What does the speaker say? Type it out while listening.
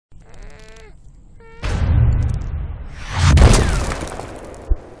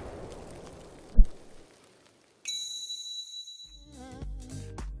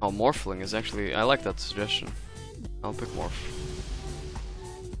Oh, Morphling is actually... I like that suggestion. I'll pick Morph.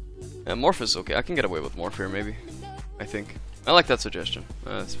 Yeah, Morph is okay. I can get away with Morph here, maybe. I think. I like that suggestion.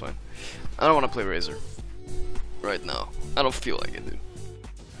 That's fine. I don't want to play Razor. Right now. I don't feel like it, dude.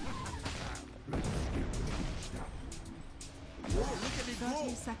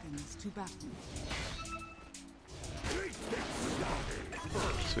 30 seconds to battle.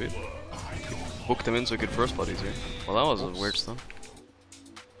 Sweet. Booked him in so he could first blood easier. Well, that was a weird stun.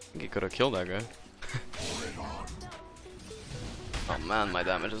 I think he could have killed that guy. Oh man, my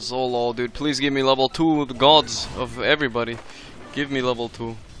damage is so low, dude. Please give me level 2, the gods of everybody. Give me level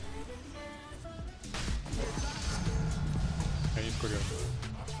 2. I need courier.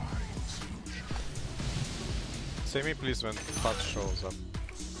 Say me please when Pat shows up.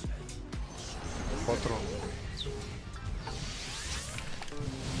 Feautring.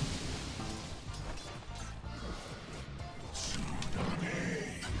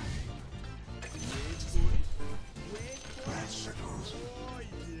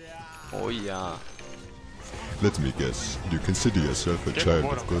 Oh yeah. Let me guess, you consider yourself a child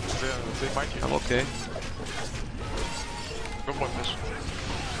of God. They fight you. I'm okay. Go for this.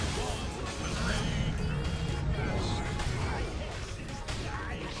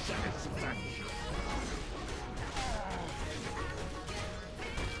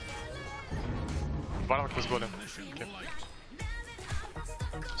 Varmak was golem. Okay.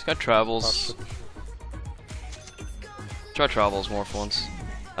 This guy travels. Try travels more for once.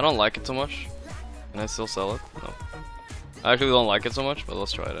 I don't like it so much. Can I still sell it? No. I actually don't like it so much, but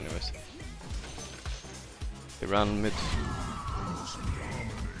let's try it anyways. They ran mid.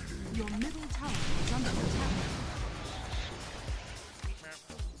 Your middle tower is under attack.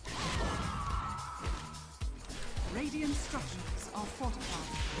 Radiant structures are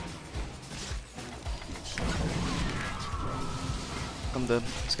fortified. I'm dead.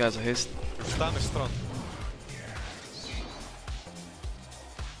 This guy's a haste. Stun is strong.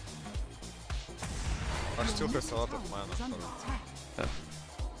 I still has a lot of mana. Is under So. attack. Yeah.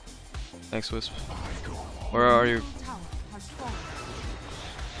 Thanks, Wisp. Where are you? Tower has fallen.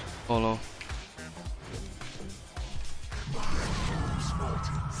 Oh no.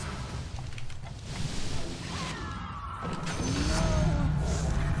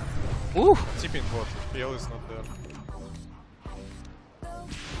 Woo! Tip in bot. PL is not there.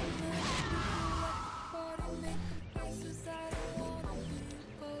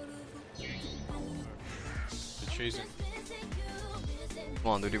 They're chasing.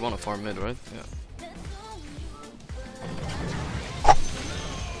 Come on, dude, you want to farm mid, right? Yeah.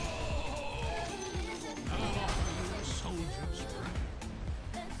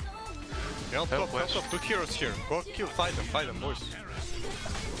 Help, help, help. Two heroes here. Go kill, fight them, boys.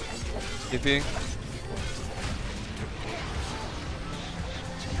 TP.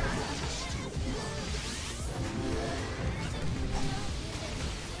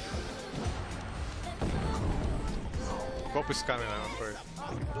 Cop is coming, I'm afraid.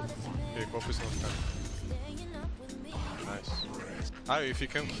 Okay, Cop is not coming. Nice. Ah, if you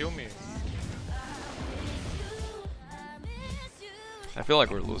can kill me. I feel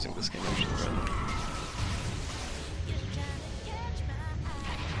like we're losing this game actually, right?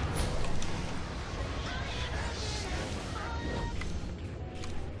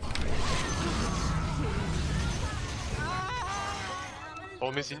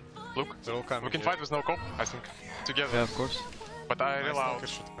 All missing. Look, They're all coming. we can here. fight with no comp, I think, together. Yeah, of course. But I Nice rely talker out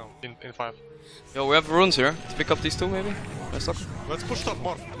should come. in 5. Yo, we have runes here. Let's pick up these two maybe. Nice talk. Let's push top,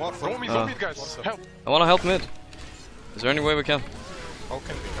 more. Go mid, guys. Help. I wanna help mid. Is there any way we can? How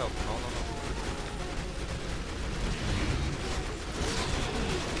can we help? No.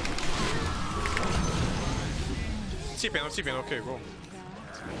 TPN, okay, go.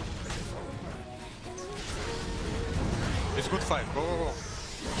 It's good fight, go.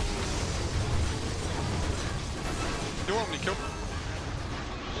 You want me kill?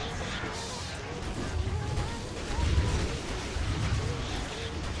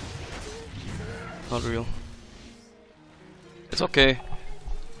 Not real. It's okay.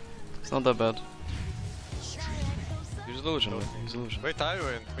 It's not that bad. Use illusion, man. Use illusion. Wait,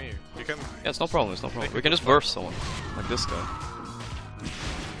 Ayo and me. We can. Yeah, it's no problem. It's no problem. We can just burst someone, like this guy.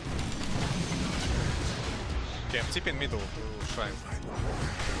 Okay, I'm tipping middle to shrine.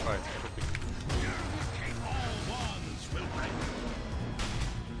 Right.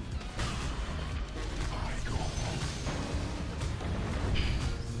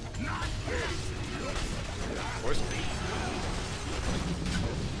 Wisp.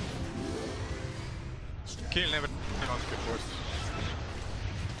 Kill never not get worse.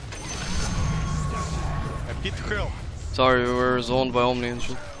 I beat hell. Sorry, we were zoned by Omni and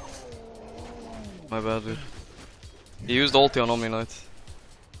shit. My bad, dude. He used ulti on Omni Knight.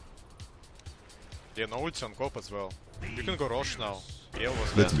 Yeah, no ulti on Cope as well. You can go Rosh now. Gale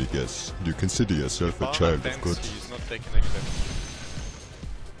was Let dead. me guess. You consider yourself a Bana child of tanks, good. he's not taking any damage.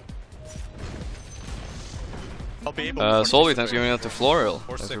 I'll be able to Solvi, thanks for giving that to Florial.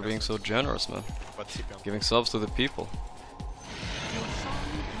 4 Thanks for seconds. being so generous, man. But TP on. Giving subs to the people. Your shrine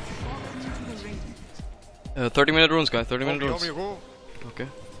has fallen to the radiant. 30-minute runes, guy. 30-minute Omni, runes. Omni, go! Okay.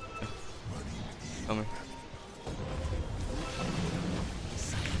 Coming.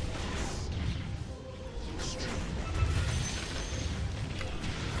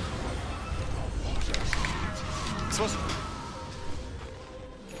 This was...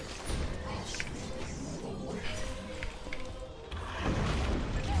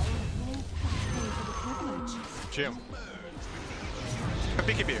 GM.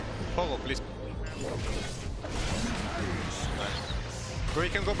 Picky beer. Follow, please. Nice. Go, you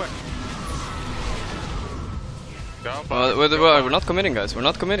can go back. Go back. We're not committing, guys. We're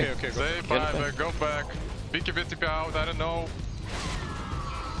not committing. Okay, go. Say bye, go back. Picky bit TP out, I don't know.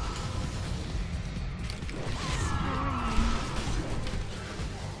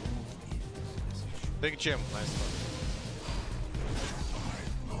 Take GM. Nice one.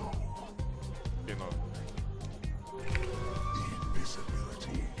 You know.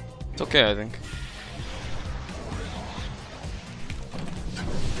 It's okay, I think.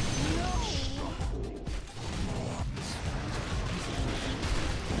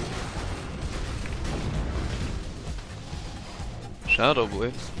 Shadow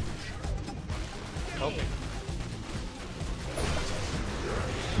Blade. Help me.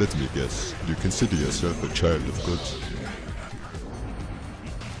 Let me guess. You consider yourself a child of good.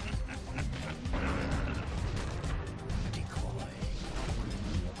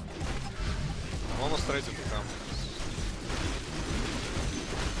 I'm almost ready to come.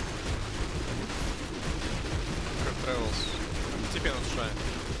 Good travels. TP on shrine.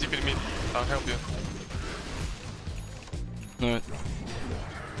 TP mid, I'll help you. Alright.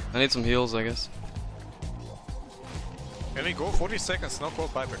 I need some heals, I guess. Can we go? 40 seconds, no call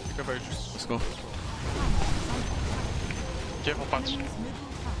buyback. You can buy just. Let's go. Careful punch.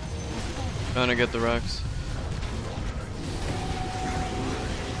 Trying to get the racks.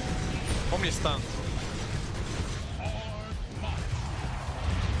 Omni stunned.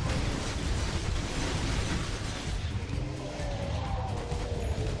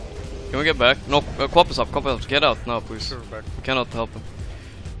 Can we get back? No, Quap is up, Quap is up. Get out now, please. Sure, back. We cannot help him.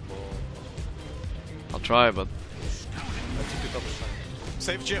 I'll try, but I TP top shrine.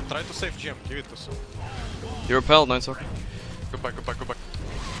 Save GM, try to save GM. Give it to Su. you're repelled, Night Soccer. Go back, go back, go back.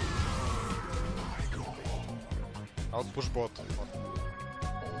 I'll push bot.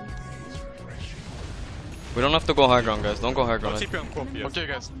 We don't have to go high ground, guys. Don't go high No ground. TP on cop yet. Okay,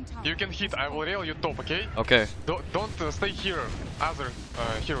 guys, you can hit, I will rail you top, okay? Okay. Don't stay here. Other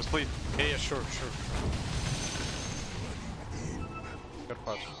heroes, please. Yeah, sure. Good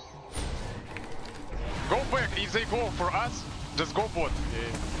patch. Go back. If they go for us, just go bot.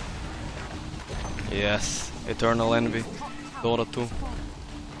 Yeah. Yes. Eternal Envy. Dota 2.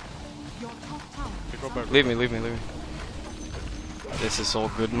 Your top tower You go back. Leave me. This is all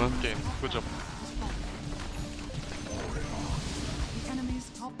good, man. Okay, good job. the enemy's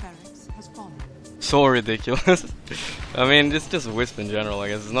top barracks has fallen. So ridiculous. I mean, it's just Wisp in general, I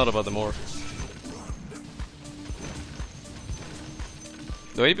guess. It's not about the morph.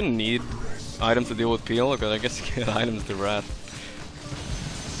 Do I even need items to deal with peel? Because I guess you get items to Wrath.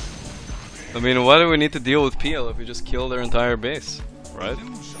 I mean, why do we need to deal with peel if we just kill their entire base? Right? You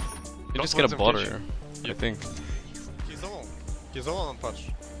Don't just let get a them butter catch here, I Yep. think. He's alone. He's alone on patch.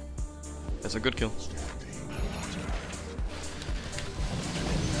 That's a good kill.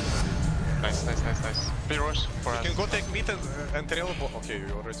 Nice. Free rush for You us. can go take meat and rail bot. Okay, you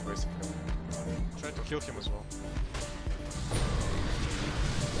already wasted him. Try to kill him as well.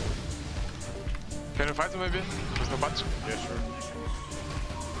 Can you fight him maybe? With no punch? Yeah, sure.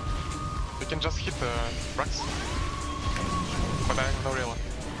 You can just hit racks. But I have no rail.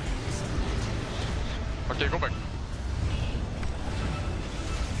 Okay, go back.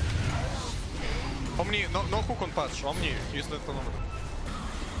 Omni, no hook on patch. Omni, use the phenomenon.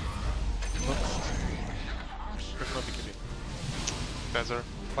 There's no BKB. Better.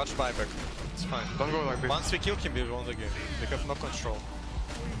 Patch buyback. It's fine. Don't go like this. Once we kill him, we won the game. We have no control.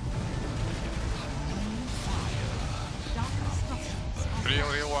 Dark structures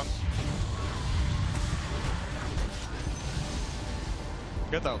are Real one.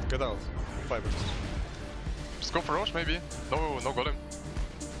 Get out. Buybacks. Just go for rush maybe. No golem.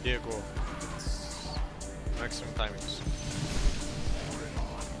 Yeah, go. It's maximum timings.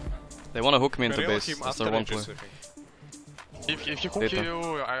 They wanna hook me into Reel base. him That's after their one Aegis, play. I think. If you hook Data.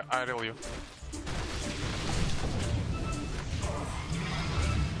 you, I reel you.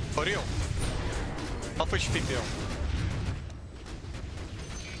 For real. Half HP kill.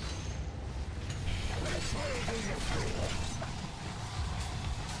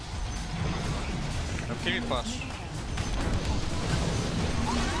 I'm killing flash.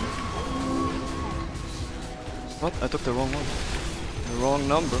 What? I took the wrong one. The wrong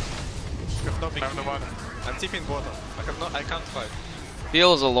number. I have no big. I'm the one. I'm tipping bottom. I can't fight.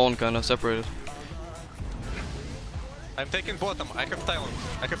 Heal is alone, kinda separated. I'm taking bottom. I have talent.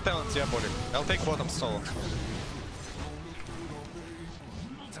 I have talent diabolic. I'll take bottom solo.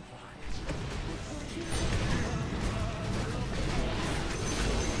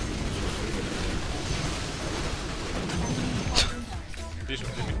 Vision,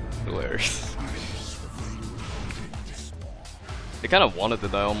 Hilarious. They kind of wanted to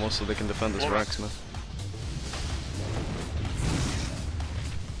die almost so they can defend this Rax, man.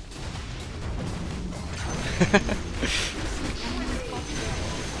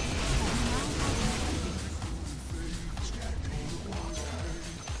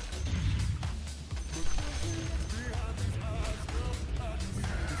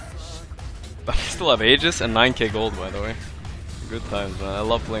 I still have Aegis and 9k gold, by the way. Good times, man. I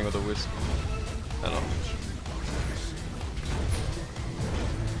love playing with a Wisp. I know.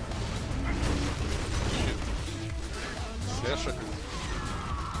 Slash it.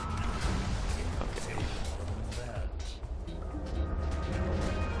 Okay.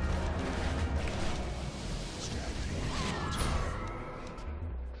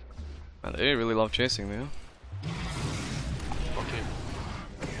 Man, they really love chasing me, huh? Okay.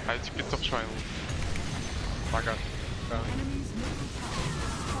 I took it top shrine. My god.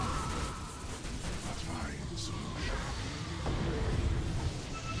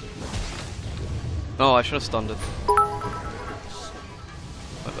 No, I should have stunned it. My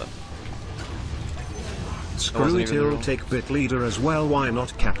bad. Screw it, even he'll wrong. take bit leader as well, why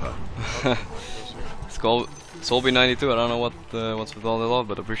not Kappa? It's called Solby92. I don't know what's with all the love,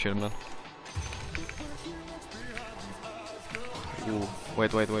 but appreciate it, man. Ooh,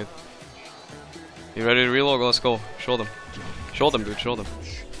 wait. You ready to reload? Let's go. Show them. Show them, dude. Show them.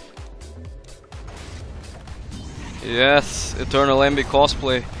 Yes, Eternal MB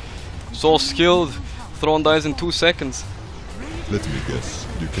cosplay. So skilled. Throne dies in 2 seconds. Let me guess,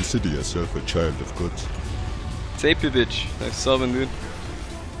 you consider yourself a child of God. Tapey bitch. Nice subbing, dude.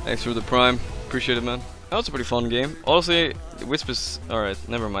 Thanks for the prime. Appreciate it, man. That was a pretty fun game. Honestly, the Wisp is... Alright,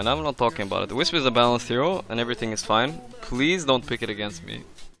 never mind. I'm not talking about it. The Wisp is a balanced hero, and everything is fine. Please don't pick it against me.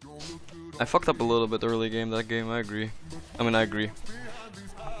 I fucked up a little bit early game, that game, I agree. I agree.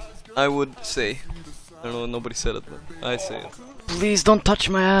 I would say. I don't know, nobody said it, but I say it. Please don't touch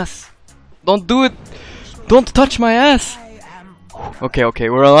my ass! Don't do it! Don't touch my ass! Okay,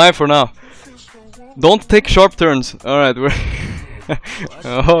 we're alive for now. Don't take sharp turns. Alright, we're...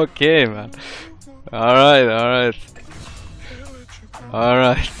 Okay, man. Alright.